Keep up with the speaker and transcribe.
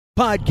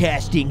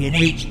Podcasting in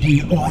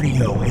HD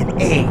audio and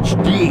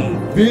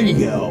HD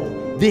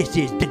video. This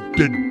is the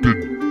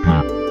Digvidfilm.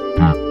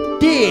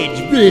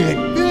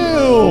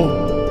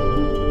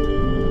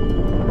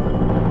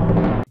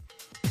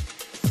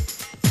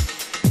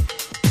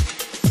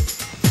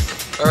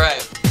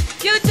 Alright.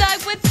 Yo,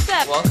 Doug, what's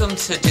up? Welcome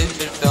to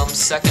Digvidfilm's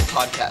second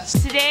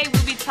podcast. Today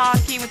we'll be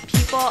talking with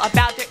people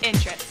about their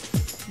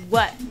interests.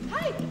 What?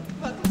 Hi,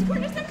 welcome to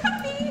Corners and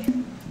Coffee.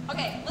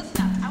 Okay,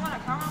 listen up. I want a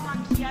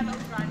caramel macchiato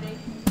grande,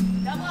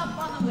 double up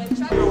on the whip.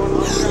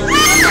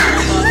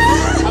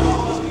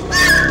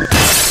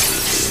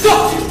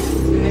 Stop!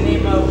 In the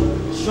name of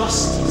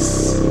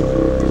justice.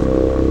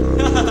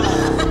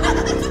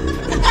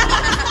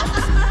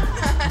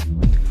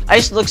 I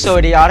used to look so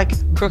idiotic,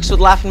 crooks would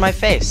laugh in my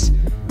face.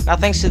 Now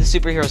thanks to the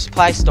superhero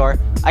supply store,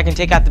 I can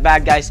take out the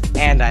bad guys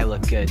and I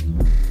look good.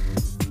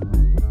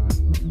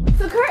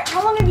 So Kurt,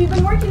 how long have you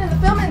been working in the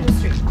film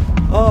industry?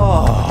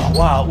 Oh,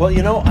 wow. Well,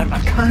 you know, I'm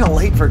kind of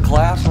late for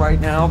class right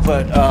now,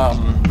 but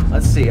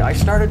let's see. I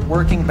started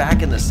working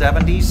back in the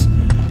 70s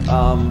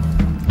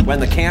when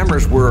the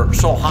cameras were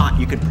so hot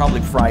you could probably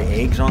fry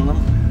eggs on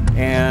them.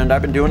 And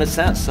I've been doing it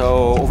since,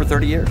 so over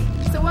 30 years.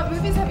 So what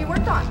movies have you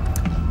worked on?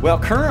 Well,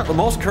 the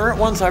most current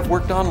ones I've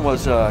worked on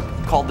was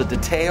called The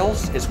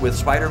Details. It's with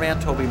Spider-Man,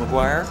 Tobey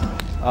Maguire.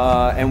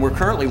 And we're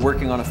currently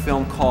working on a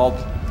film called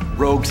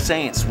Rogue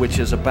Saints, which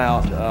is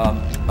about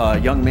a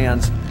young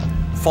man's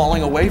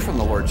falling away from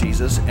the Lord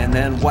Jesus, and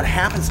then what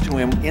happens to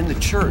him in the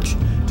church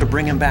to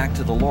bring him back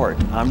to the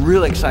Lord. I'm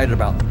really excited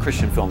about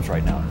Christian films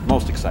right now,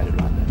 most excited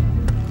about that.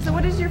 So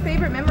what is your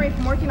favorite memory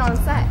from working on a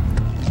set?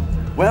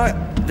 Well,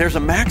 there's a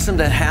maxim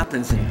that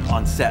happens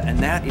on set, and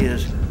that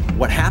is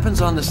what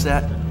happens on the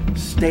set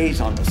stays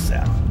on the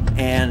set.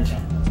 And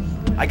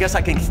I guess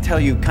I can tell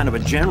you kind of a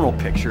general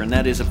picture, and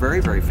that is a very,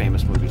 very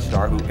famous movie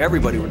star who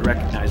everybody would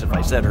recognize if I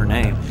said her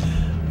name.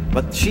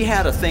 But she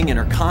had a thing in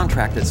her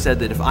contract that said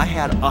that if I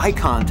had eye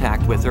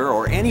contact with her,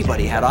 or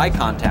anybody had eye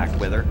contact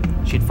with her,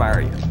 she'd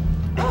fire you.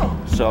 Oh.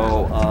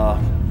 So,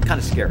 kind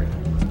of scary.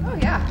 Oh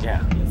yeah.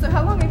 Yeah. So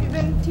how long have you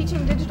been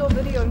teaching digital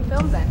video and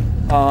film then?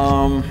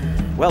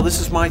 Well,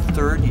 this is my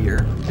third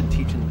year. Been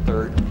teaching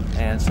third,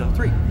 and so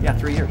 3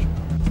 years.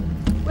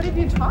 What have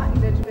you taught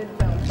in Digvid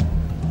film?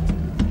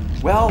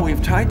 Well,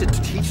 we've tried to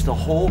teach the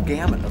whole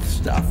gamut of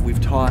stuff.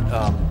 We've taught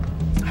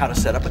how to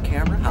set up a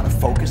camera, how to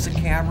focus a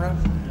camera,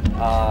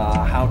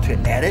 how to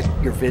edit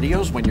your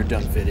videos when you're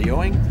done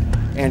videoing.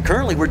 And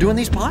currently we're doing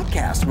these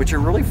podcasts, which are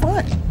really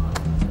fun.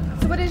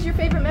 So what is your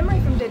favorite memory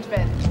from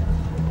Digvid?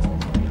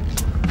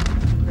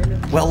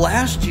 Well,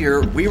 last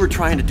year we were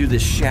trying to do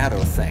this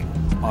shadow thing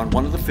on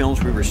one of the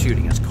films we were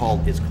shooting. It's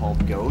called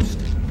GusS.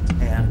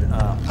 And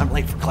I'm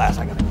late for class,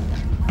 I gotta go.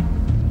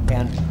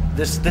 And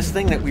this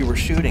thing that we were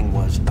shooting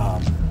was,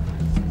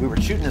 we were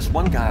shooting this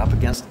one guy up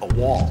against a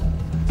wall.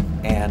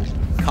 And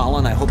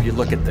Colin, I hope you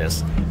look at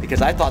this,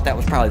 because I thought that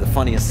was probably the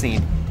funniest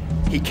scene.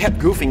 He kept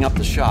goofing up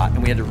the shot,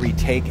 and we had to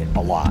retake it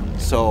a lot.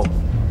 So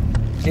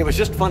it was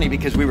just funny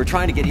because we were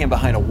trying to get him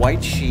behind a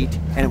white sheet,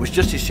 and it was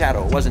just his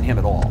shadow. It wasn't him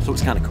at all. So it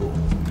was kind of cool.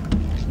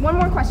 One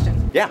more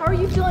question. Yeah. How are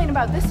you feeling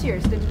about this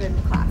year's Digvid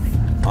class?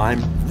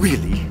 I'm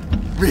really,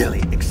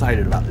 really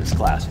excited about this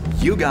class.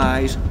 You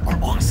guys are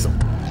awesome.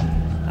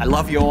 I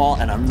love you all,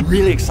 and I'm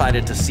really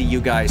excited to see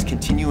you guys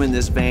continue in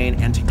this vein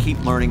and to keep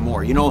learning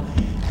more. You know,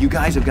 you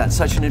guys have got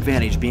such an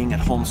advantage being at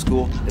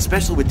homeschool,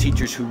 especially with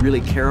teachers who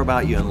really care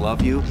about you and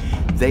love you.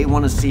 They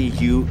want to see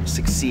you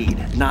succeed,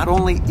 not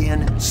only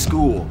in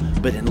school,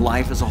 but in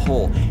life as a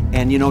whole.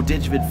 And you know,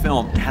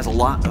 Digvidfilm has a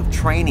lot of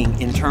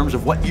training in terms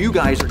of what you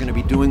guys are going to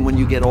be doing when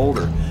you get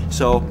older.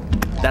 So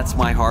that's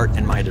my heart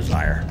and my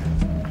desire.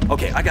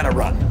 Okay, I gotta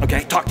run.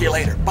 Okay, talk to you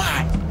later.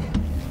 Bye.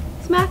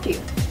 It's Matthew.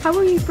 How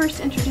were you first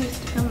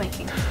introduced to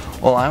filmmaking?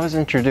 Well, I was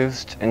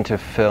introduced into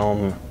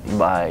film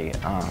by,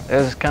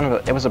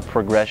 it was a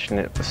progression,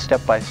 it was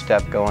step by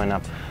step going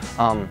up.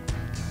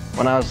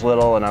 When I was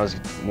little and I was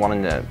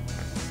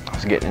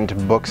getting into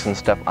books and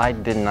stuff, I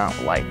did not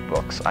like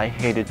books. I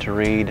hated to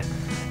read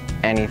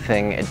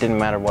anything. It didn't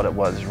matter what it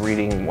was.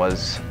 Reading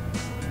was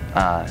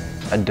a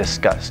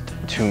disgust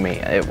to me.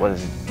 It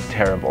was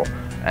terrible.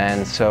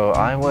 And so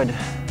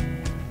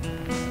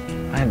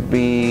I'd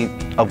be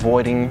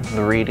avoiding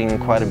the reading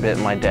quite a bit.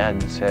 My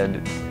dad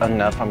said,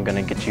 enough, I'm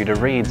gonna get you to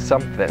read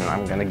something.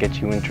 I'm gonna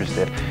get you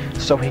interested.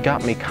 So he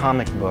got me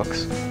comic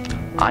books.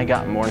 I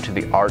got more into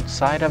the art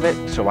side of it,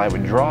 so I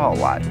would draw a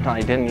lot.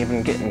 I didn't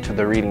even get into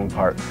the reading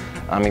part.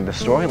 I mean, the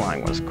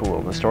storyline was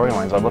cool. The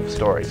storylines, I love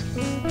stories.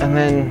 And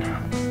then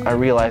I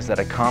realized that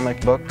a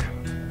comic book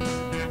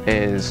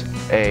is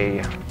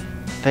a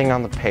thing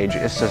on the page.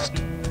 It's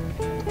just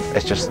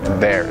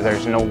there.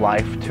 There's no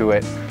life to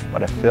it.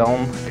 But a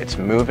film, it's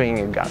moving,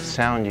 you've got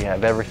sound, you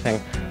have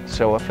everything.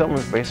 So a film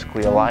is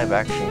basically a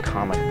live-action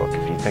comic book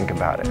if you think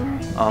about it.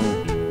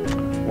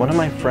 One of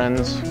my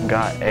friends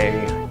got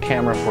a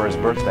camera for his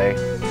birthday.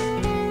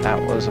 That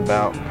was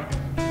about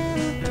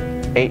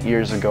 8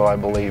 years ago, I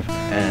believe.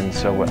 And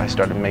so I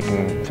started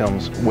making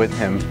films with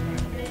him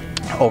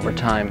over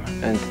time.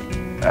 And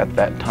at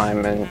that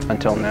time and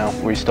until now.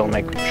 We still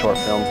make short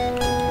films.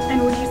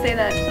 And would you say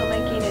that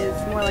filmmaking is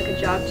more like a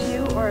job to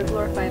you or a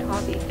glorified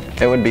hobby?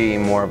 It would be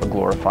more of a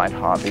glorified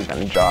hobby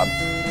than a job.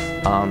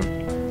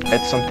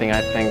 It's something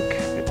I think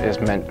is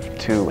meant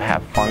to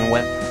have fun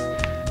with,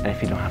 and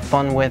if you don't have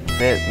fun with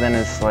it, then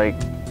it's like,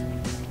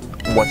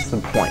 what's the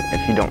point?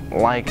 If you don't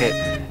like it,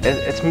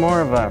 it's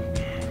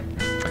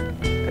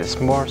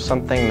more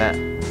something that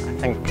I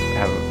think I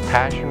have a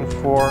passion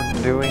for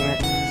doing it.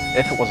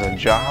 If it was a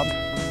job,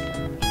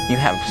 you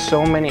have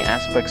so many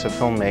aspects of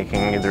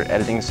filmmaking, either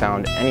editing,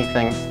 sound,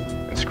 anything,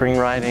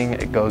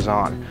 screenwriting, it goes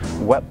on.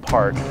 What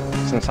part,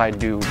 since I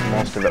do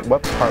most of it,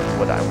 what part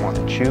would I want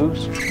to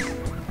choose?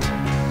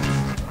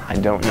 I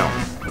don't know.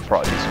 It would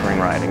probably be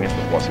screenwriting if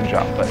it was a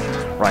job, but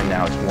right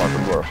now it's more of a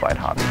glorified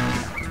hobby.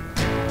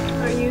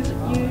 Are you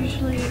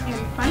usually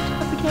in front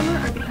of the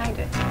camera or behind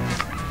it?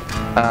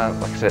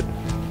 Like I said,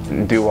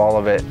 do all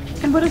of it.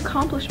 And what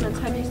accomplishments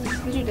have you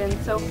succeeded in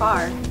so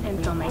far in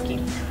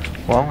filmmaking?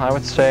 Well, I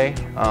would say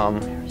a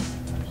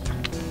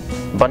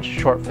bunch of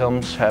short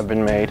films have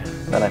been made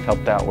that I've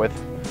helped out with.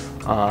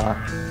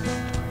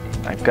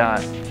 I've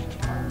got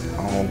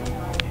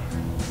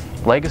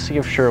Legacy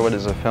of Sherwood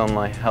is a film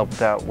I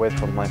helped out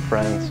with my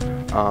friends.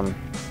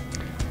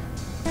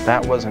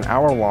 That was an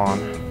hour long,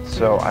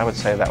 so I would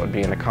say that would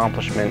be an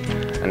accomplishment.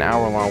 An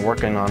hour long,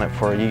 working on it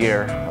for a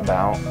year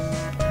about.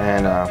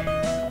 And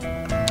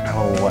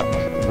what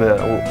was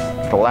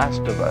it? The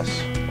Last of Us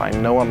by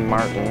Noah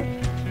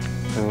Martin,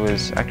 who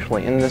is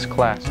actually in this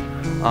class.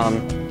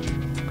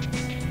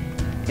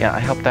 Yeah, I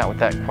helped out with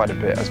that quite a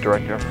bit as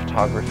director of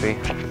photography,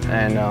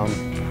 and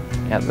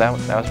yeah, that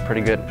was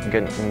pretty good.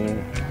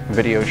 Getting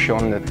videos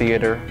shown in the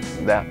theater,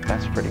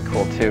 that's pretty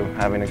cool too.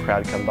 Having a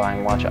crowd come by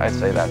and watch it, I'd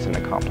say that's an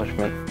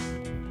accomplishment.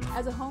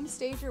 As a home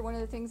stager, one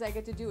of the things I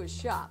get to do is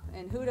shop,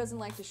 and who doesn't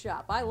like to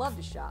shop? I love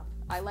to shop.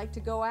 I like to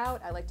go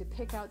out, I like to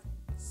pick out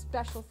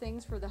special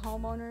things for the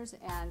homeowners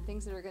and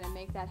things that are going to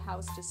make that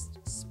house just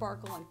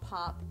sparkle and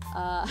pop.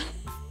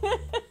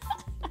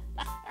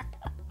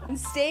 On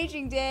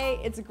staging day,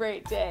 it's a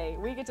great day.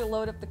 We get to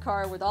load up the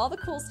car with all the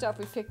cool stuff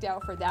we picked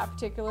out for that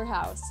particular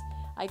house.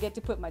 I get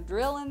to put my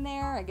drill in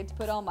there, I get to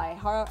put all my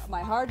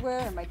hardware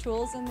and my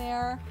tools in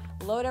there,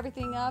 load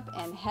everything up,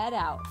 and head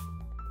out.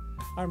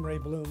 I'm Ray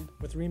Bloom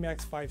with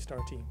Remax 5-Star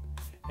Team,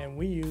 and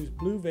we use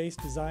Blue Vase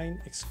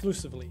design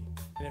exclusively.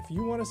 And if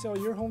you want to sell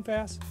your home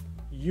fast,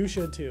 you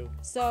should too.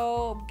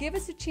 So give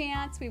us a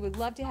chance. We would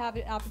love to have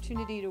an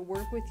opportunity to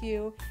work with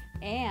you,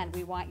 and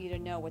we want you to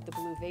know what the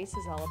Blue Vase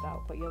is all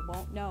about, but you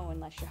won't know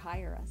unless you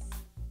hire us.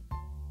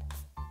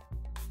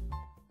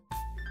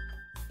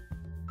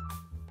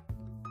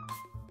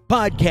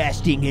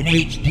 Podcasting in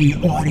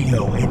HD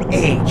audio and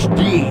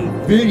HD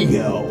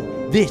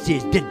video. This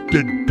is the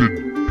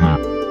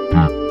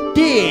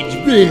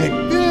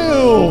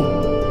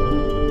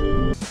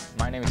Digvidfilm.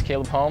 My name is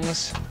Caleb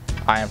Holmes.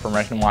 I am from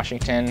Redmond,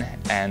 Washington,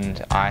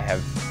 and I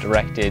have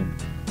directed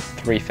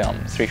 3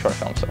 short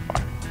films so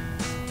far.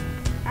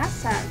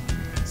 Awesome.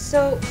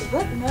 So,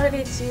 what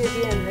motivates you to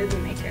be a movie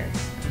maker?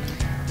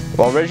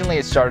 Well, originally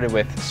it started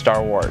with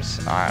Star Wars.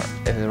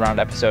 It was around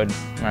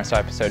when I saw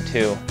episode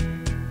 2,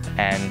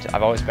 and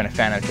I've always been a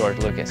fan of George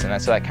Lucas,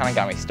 and so that kind of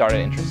got me started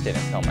interested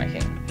in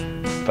filmmaking.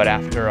 But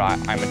after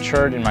I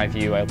matured in my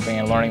view, I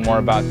began learning more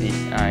about the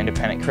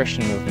independent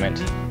Christian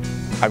movement.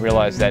 I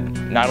realized that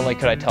not only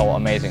could I tell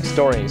amazing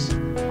stories,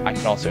 I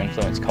could also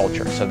influence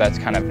culture. So that's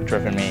kind of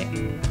driven me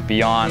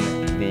beyond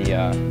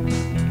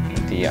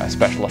the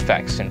special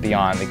effects and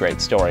beyond the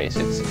great stories.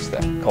 It's the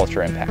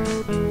culture impact.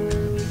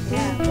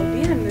 Yeah, well,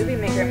 being a movie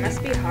maker, it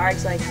must be hard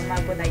to come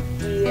up with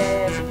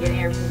ideas and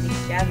getting everything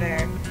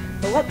together.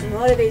 But what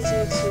motivates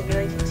you to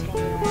really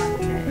continue on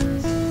with it?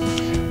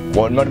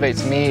 What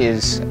motivates me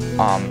is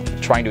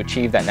trying to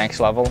achieve that next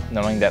level,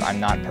 knowing that I'm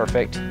not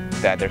perfect,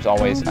 that there's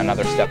always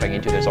another step I can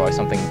do, there's always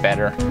something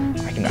better.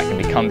 I can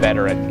become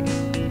better at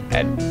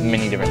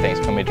many different things,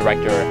 become a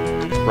director,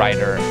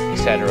 writer,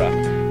 etc.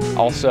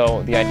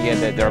 Also, the idea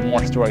that there are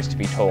more stories to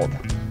be told,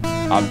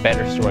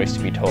 better stories to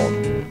be told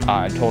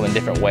in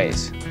different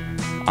ways.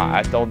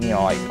 I've told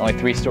only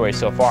 3 stories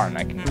so far, and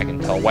I can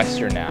tell a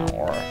Western now,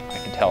 or I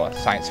can tell a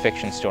science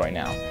fiction story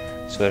now.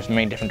 So there's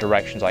many different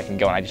directions I can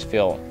go, and I just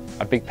feel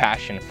a big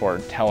passion for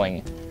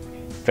telling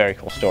very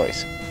cool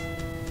stories.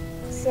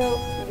 So,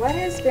 what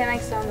has been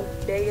some of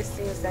the biggest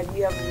things that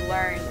you have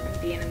learned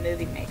in being a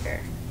movie maker?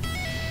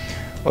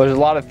 Well, there's a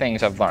lot of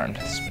things I've learned.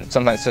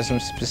 Sometimes there's some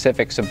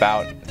specifics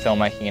about the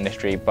filmmaking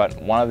industry, but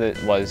one of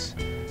it was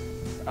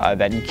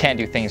that you can't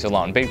do things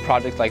alone. Big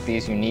projects like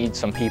these, you need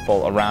some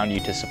people around you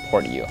to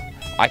support you.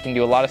 I can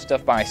do a lot of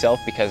stuff by myself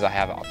because I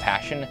have a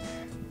passion,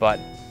 but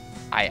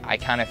I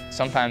kind of,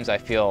 sometimes I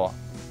feel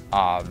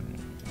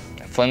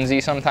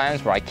flimsy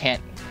sometimes, where I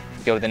can't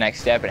go the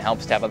next step. It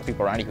helps to have other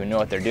people around you who know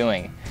what they're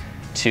doing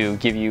to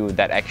give you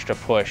that extra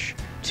push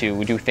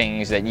to do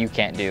things that you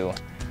can't do.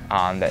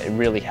 That it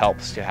really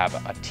helps to have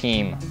a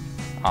team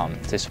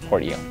to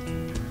support you.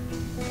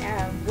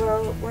 Yeah,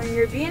 well, when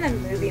you're being a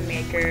movie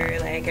maker,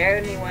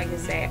 anyone can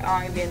say, oh,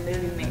 I'm going to be a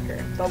movie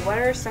maker, but what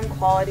are some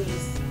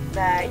qualities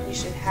that you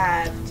should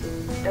have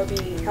that'll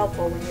be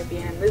helpful when you're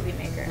being a movie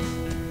maker?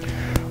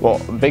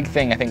 Well, a big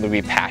thing I think would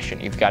be passion.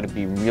 You've got to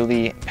be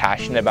really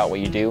passionate about what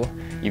you do.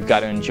 You've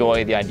got to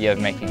enjoy the idea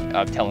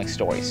of telling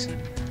stories.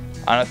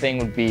 Another thing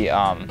would be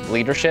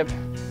leadership.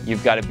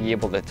 You've got to be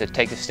able to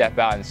take a step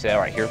out and say, all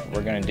right, here's what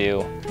we're going to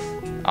do.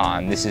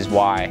 This is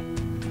why.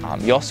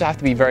 You also have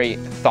to be very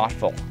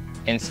thoughtful,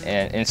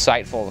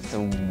 insightful to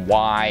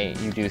why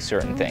you do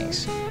certain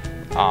things.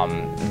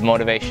 The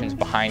motivations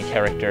behind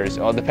characters,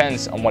 well, it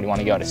depends on what you want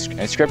to go to.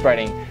 In script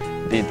writing,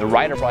 the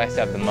writer probably has to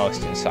have the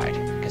most insight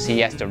because he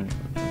has to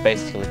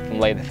basically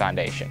lay the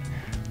foundation.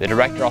 The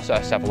director also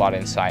has to have a lot of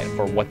insight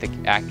for what the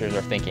actors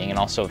are thinking and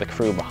also the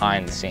crew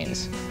behind the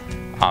scenes.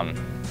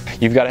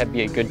 You've got to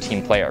be a good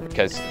team player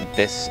because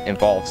this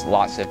involves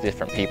lots of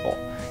different people.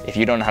 If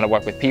you don't know how to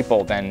work with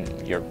people, then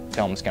your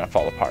film's going to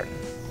fall apart.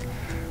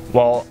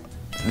 Well,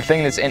 the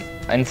thing that's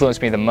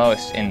influenced me the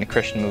most in the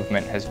Christian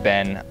movement has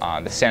been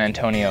the San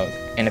Antonio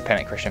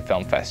Independent Christian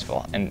Film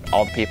Festival and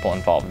all the people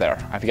involved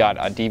there. I've got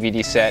a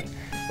DVD set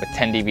with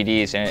 10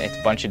 DVDs and it's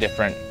a bunch of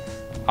different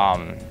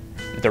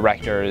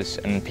directors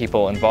and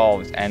people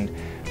involved, and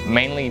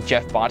mainly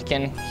Jeff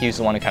Botkin. He's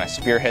the one who kind of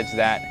spearheads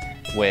that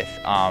with,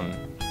 I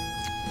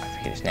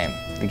forget his name,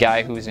 the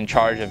guy who's in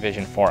charge of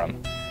Vision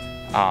Forum.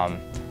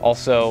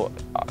 Also,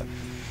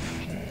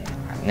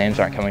 names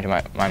aren't coming to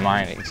my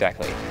mind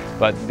exactly,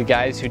 but the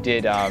guys who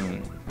did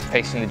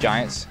Facing the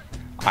Giants,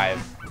 I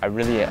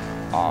really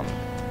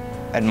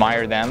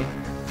admire them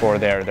for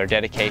their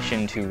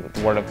dedication to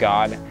the Word of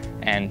God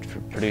and for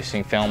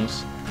producing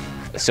films.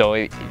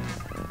 So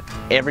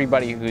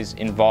everybody who's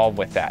involved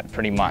with that,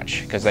 pretty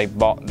much, because they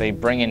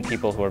bring in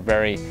people who are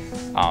very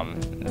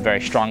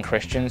strong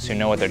Christians who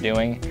know what they're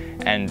doing,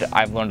 and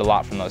I've learned a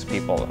lot from those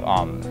people.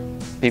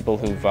 People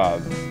who've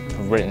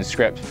written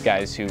scripts,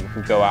 guys who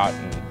go out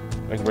and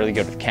are really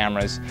good with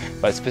cameras,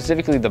 but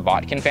specifically the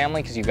Botkin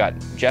family, because you've got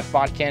Jeff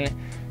Botkin,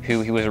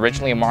 who he was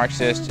originally a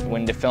Marxist,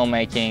 went into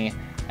filmmaking,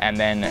 and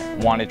then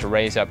wanted to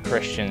raise up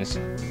Christians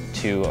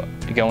to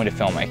go into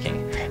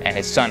filmmaking, and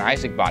his son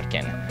Isaac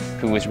Botkin,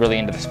 who was really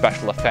into the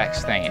special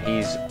effects thing, and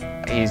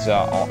he's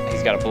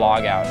got a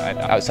blog out at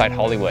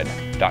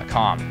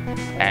OutsideHollywood.com,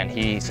 and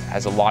he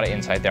has a lot of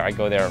insight there. I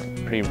go there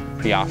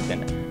pretty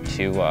often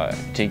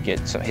to get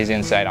his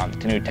insight on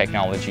the new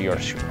technology or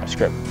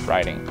script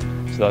writing.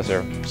 So those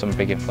are some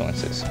big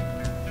influences.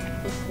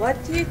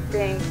 What do you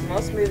think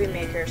most movie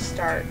makers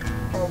start,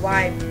 or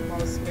why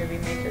most movie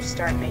makers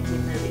start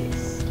making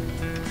movies?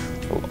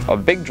 A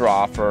big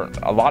draw for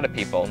a lot of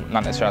people,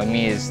 not necessarily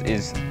me, is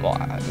well,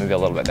 maybe a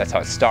little bit, that's how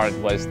it started,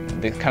 was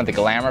kind of the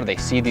glamour. They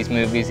see these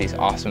movies, these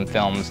awesome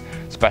films,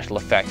 special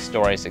effects,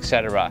 stories,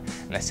 etc.,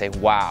 and they say,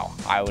 wow,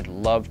 I would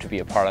love to be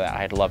a part of that,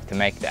 I'd love to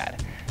make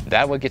that.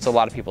 That's what gets a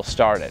lot of people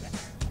started.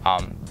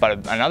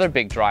 But another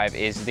big drive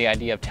is the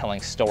idea of telling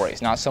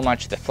stories, not so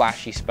much the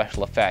flashy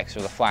special effects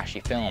or the flashy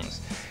films.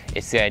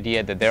 It's the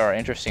idea that there are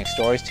interesting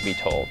stories to be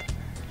told,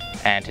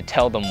 and to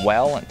tell them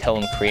well and tell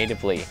them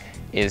creatively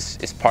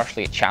is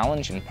partially a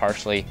challenge and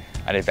partially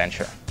an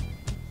adventure.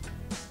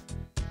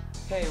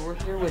 Hey, we're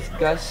here with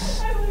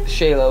Gus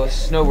Shalo, a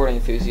snowboarding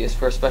enthusiast,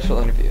 for a special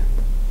interview.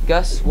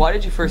 Gus, why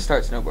did you first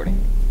start snowboarding?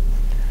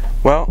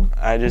 Well,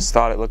 I just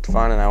thought it looked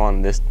fun and I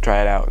wanted to try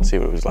it out and see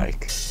what it was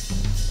like.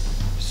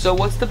 So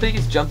what's the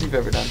biggest jump you've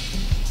ever done?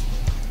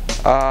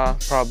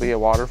 Probably a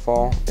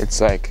waterfall.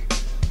 It's like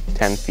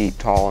 10 feet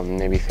tall and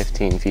maybe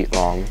 15 feet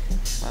long.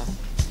 Wow.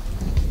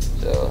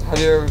 So have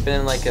you ever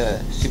been in like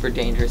a super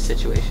dangerous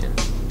situation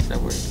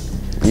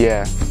snowboarding?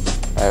 Yeah,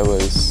 I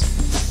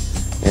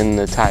was in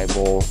the Thai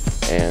Bowl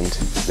and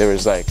there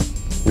was like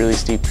really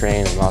steep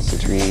terrain and lots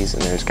of trees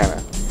and there's kind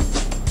of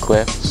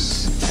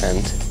cliffs,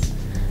 and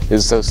it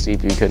was so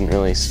steep you couldn't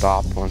really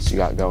stop once you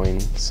got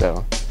going,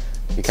 so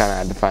you kind of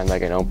had to find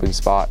like an open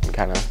spot and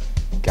kind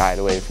of guide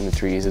away from the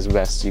trees as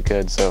best you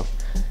could, so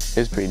it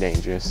was pretty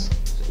dangerous.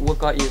 What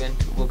got you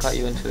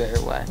into there?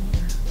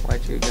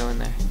 Why'd you go in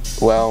there?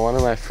 Well, one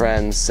of my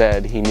friends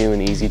said he knew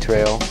an easy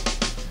trail.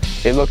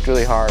 It looked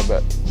really hard,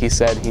 but he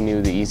said he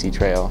knew the easy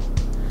trail,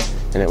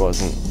 and it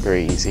wasn't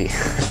very easy.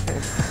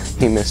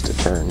 He missed a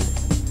turn.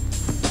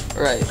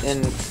 Right,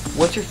 and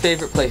what's your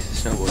favorite place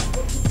to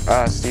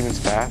snowboard? Stevens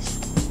Pass.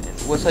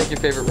 And what's like your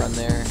favorite run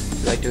there? Do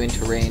you like doing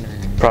terrain or?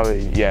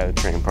 Probably, yeah, the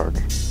terrain park.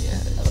 Yeah,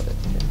 I love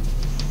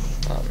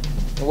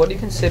it. And what do you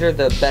consider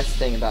the best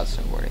thing about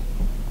snowboarding?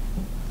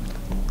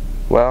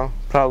 Well,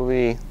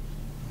 probably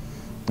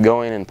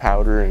going in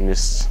powder and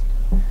just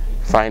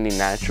finding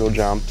natural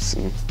jumps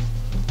and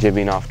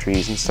jibbing off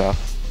trees and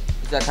stuff.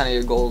 Is that kind of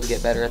your goal, to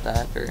get better at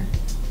that, or?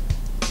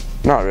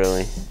 Not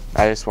really.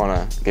 I just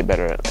want to get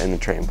better in the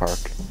terrain park.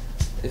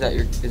 Is that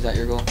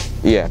your goal?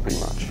 Yeah, pretty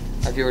much.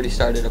 Have you already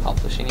started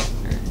accomplishing it?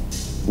 Or?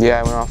 Yeah,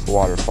 I went off the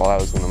waterfall.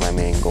 That was one of my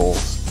main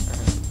goals.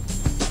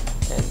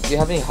 And do you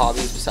have any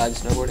hobbies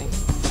besides snowboarding?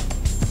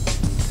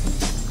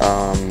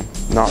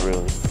 Not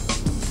really.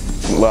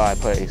 Well, I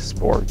play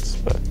sports,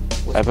 but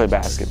I play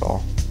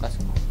basketball.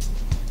 Basketball.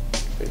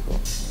 Pretty cool.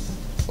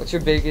 What's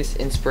your biggest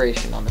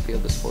inspiration on the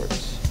field of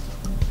sports?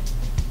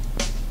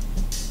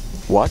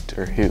 What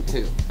or who?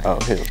 Who? Oh,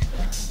 who?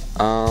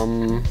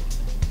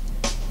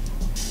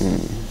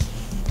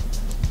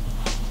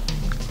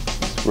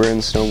 We're in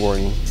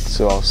snowboarding,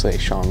 so I'll say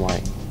Shaun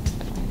White.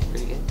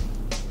 Pretty good.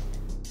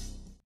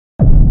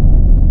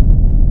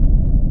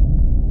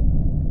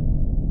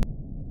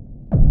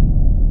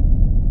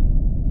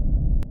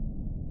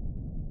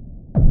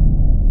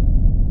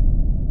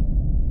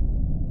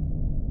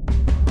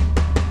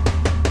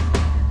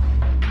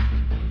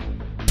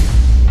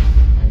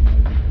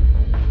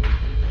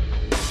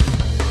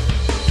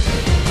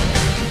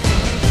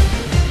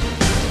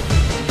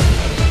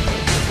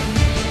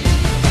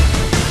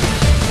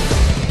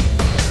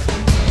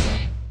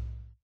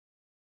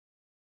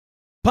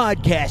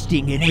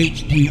 Podcasting in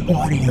HD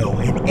audio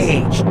and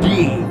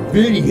HD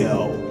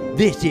video.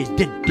 This is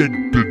the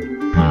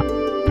Digvidfilm.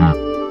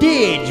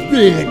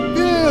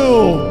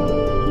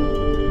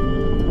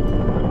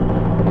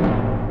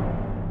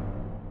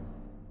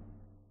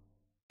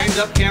 Hands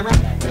up, camera.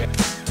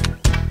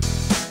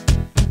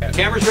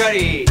 Camera's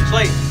ready.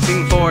 Slate.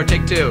 Scene 4,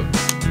 take 2.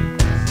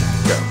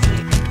 Go.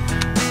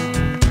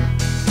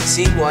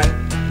 Scene 1.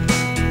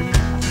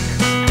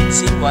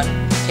 Scene 1.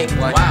 Take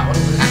 1. Wow.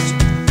 Action.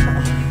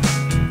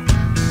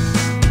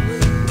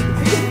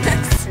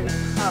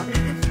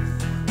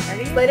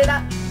 Split it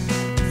up.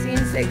 Scene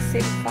 6,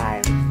 take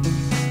 5.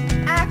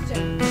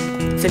 Action.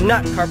 To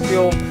not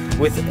carpool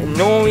with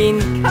annoying.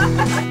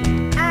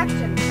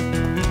 Action.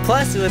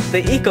 Plus, with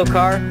the eco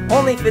car,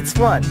 only fits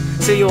one,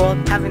 so you will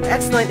have an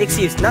excellent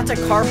excuse not to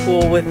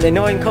carpool with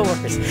annoying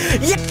coworkers.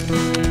 Yeah.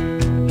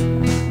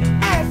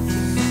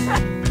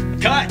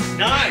 Cut.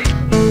 Nice.